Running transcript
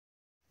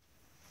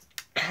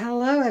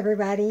Hello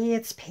everybody,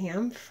 it's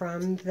Pam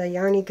from the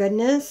Yarny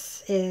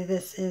Goodness.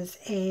 This is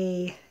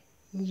a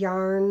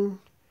yarn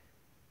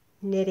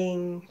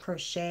knitting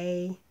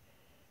crochet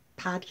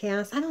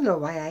podcast. I don't know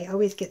why I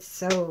always get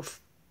so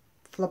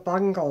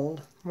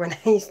flabungled when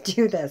I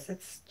do this.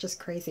 It's just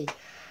crazy.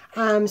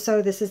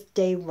 So this is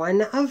day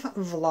one of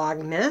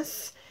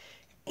vlogmas,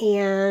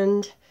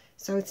 and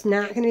so it's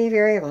not going to be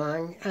very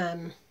long.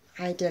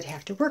 I did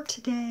have to work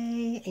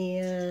today,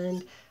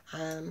 and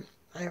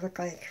I look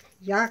like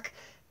yuck.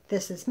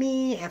 This is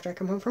me after I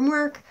come home from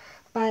work,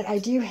 but I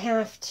do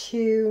have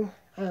to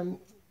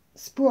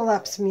spool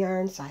up some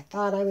yarn, so I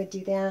thought I would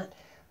do that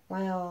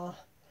while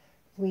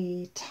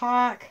we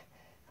talk.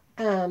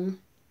 I'm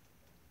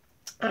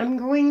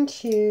going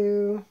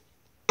to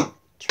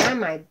try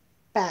my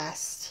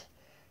best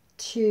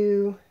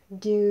to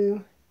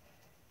do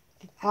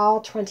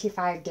all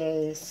 25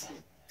 days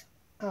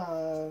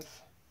of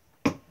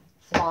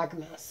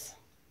vlogmas.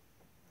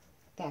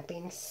 That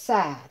being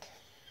said,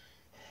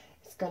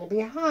 it's going to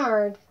be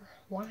hard.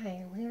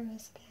 Why? Where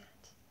is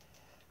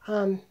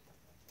that?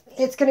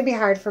 It's going to be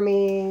hard for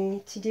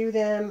me to do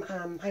them.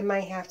 I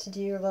might have to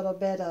do a little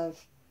bit of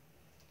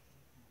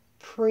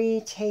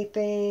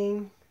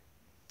pre-taping.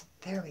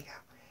 There we go.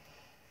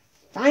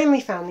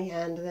 Finally found the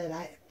end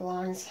that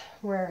belongs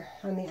where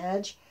on the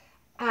edge.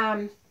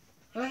 I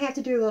have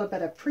to do a little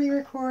bit of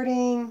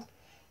pre-recording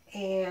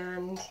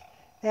and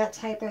that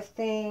type of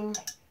thing.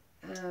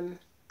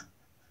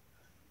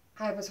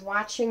 I was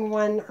watching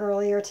one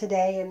earlier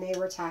today, and they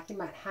were talking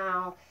about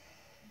how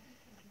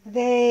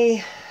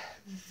they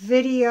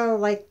video,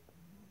 like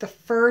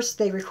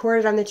they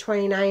recorded on the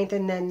 29th,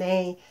 and then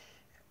they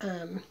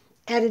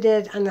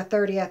edited on the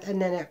 30th,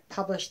 and then it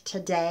published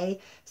today.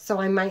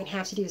 So I might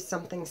have to do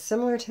something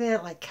similar to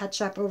that, like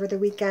catch up over the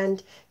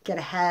weekend, get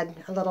ahead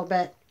a little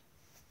bit.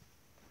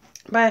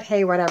 But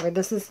hey, whatever.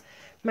 This is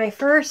my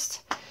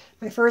first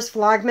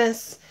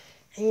vlogmas,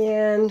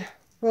 and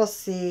we'll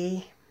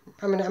see.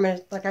 I'm gonna,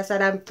 like I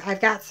said,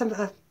 I've got some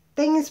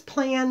things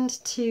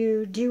planned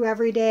to do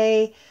every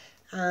day,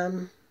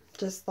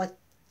 just like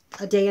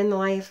a day in the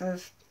life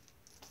of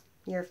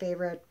your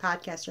favorite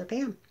podcaster,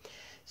 Pam.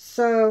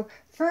 So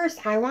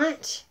first, I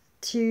want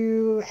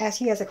to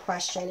ask you guys a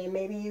question, and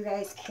maybe you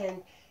guys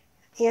can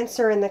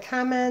answer in the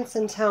comments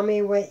and tell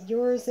me what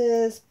yours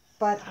is.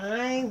 But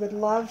I would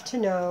love to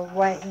know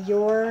what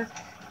your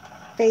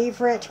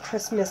favorite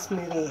Christmas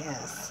movie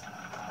is.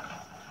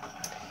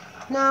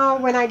 Now,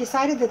 when I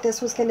decided that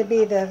this was going to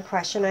be the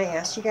question I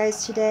asked you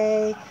guys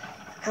today,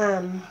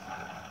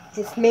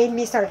 it's made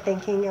me start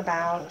thinking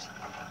about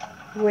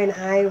when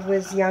I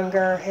was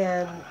younger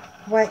and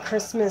what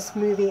Christmas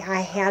movie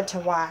I had to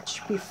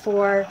watch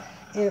before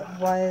it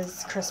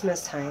was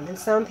Christmas time. And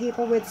some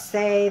people would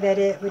say that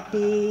it would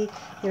be,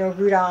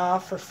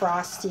 Rudolph or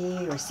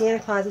Frosty or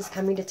Santa Claus is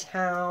Coming to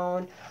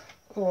Town,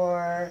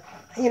 or,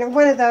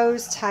 one of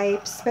those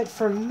types. But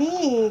for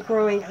me,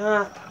 growing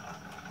up,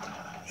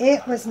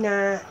 it was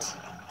not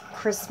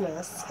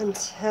Christmas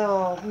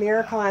until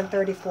Miracle on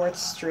 34th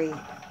Street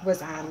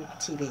was on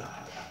TV.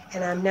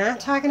 And I'm not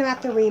talking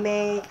about the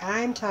remake.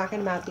 I'm talking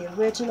about the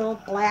original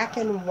black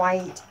and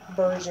white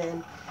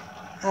version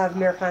of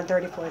Miracle on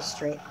 34th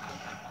Street.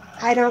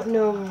 I don't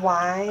know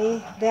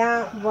why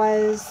that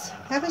was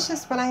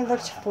just what I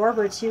looked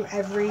forward to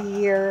every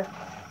year.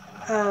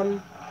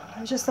 It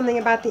was just something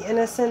about the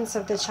innocence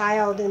of the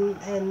child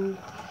and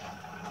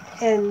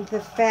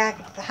the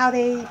fact how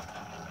they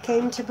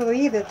came to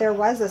believe that there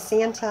was a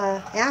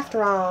Santa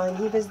after all, and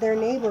he was their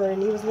neighbor, and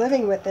he was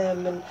living with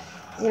them, and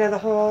the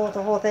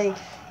whole thing.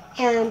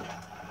 And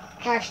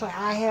actually,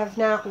 I have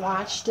not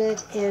watched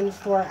it in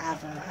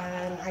forever,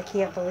 and I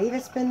can't believe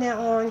it's been that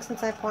long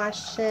since I've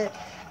watched it.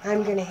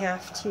 I'm going to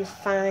have to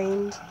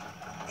find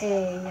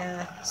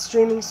a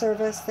streaming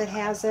service that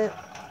has it.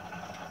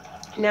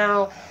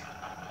 Now,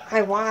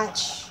 I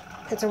watch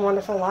It's a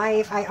Wonderful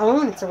Life. I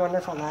own It's a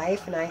Wonderful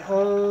Life, and I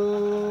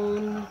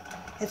own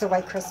It's a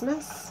White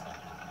Christmas,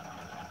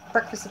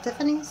 Breakfast at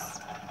Tiffany's.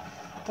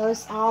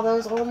 All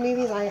those old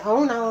movies, I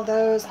own all of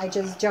those. I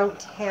just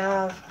don't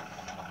have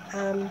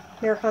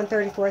Miracle on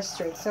 34th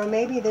Street. So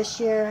maybe this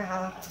year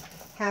I'll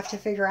have to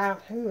figure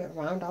out, it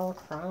wound all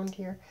around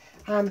here.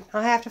 I'll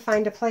have to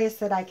find a place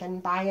that I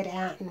can buy it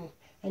at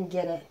and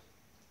get it.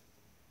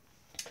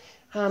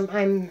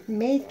 I'm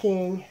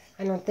making,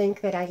 I don't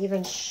think that I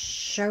even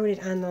showed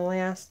it on the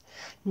last,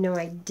 no,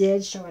 I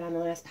did show it on the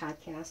last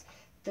podcast,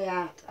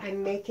 that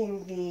I'm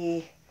making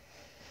the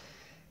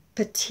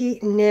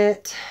Petite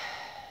Knit,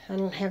 I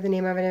don't have the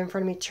name of it in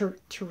front of me,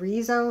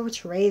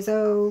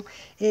 Terrazzo.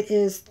 It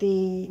is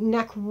the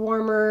neck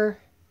warmer.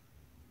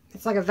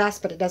 It's like a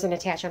vest, but it doesn't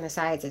attach on the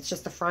sides. It's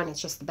just the front,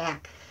 it's just the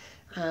back.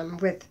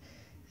 With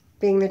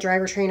being the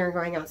driver trainer and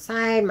going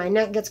outside, my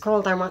neck gets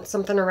cold. I want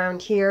something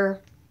around here.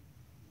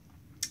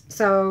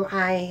 So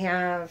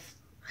I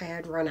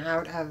had run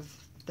out of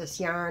this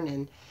yarn,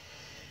 and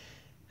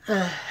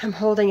I'm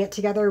holding it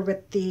together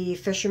with the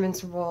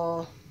fisherman's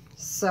wool.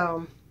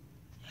 So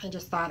I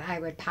just thought I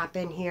would pop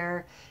in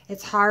here.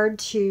 It's hard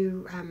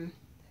to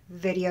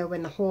video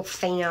when the whole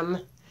fam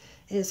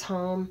is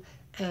home.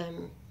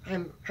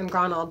 I'm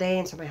gone all day,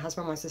 and so my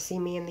husband wants to see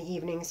me in the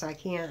evening, so I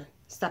can't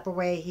step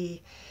away.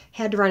 He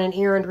had to run an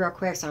errand real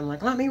quick, so I'm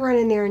like, let me run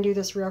in there and do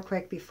this real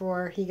quick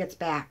before he gets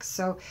back.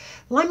 So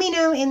let me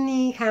know in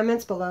the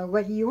comments below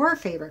what your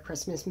favorite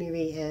Christmas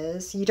movie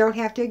is. You don't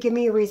have to give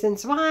me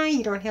reasons why.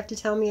 You don't have to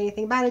tell me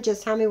anything about it.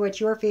 Just tell me what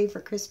your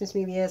favorite Christmas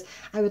movie is.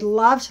 I would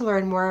love to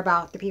learn more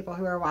about the people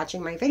who are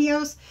watching my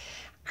videos.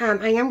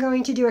 I am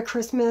going to do a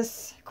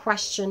Christmas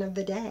question of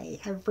the day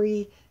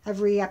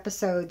every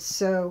episode,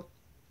 so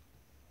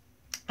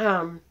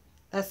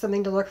that's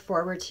something to look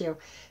forward to.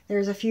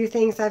 There's a few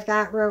things I've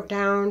got wrote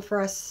down for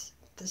us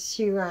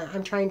to,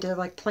 I'm trying to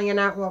like plan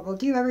out what we'll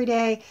do every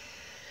day.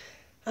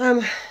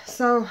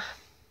 So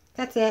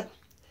that's it.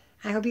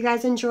 I hope you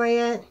guys enjoy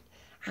it.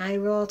 I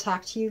will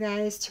talk to you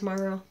guys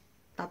tomorrow.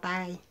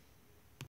 Bye-bye.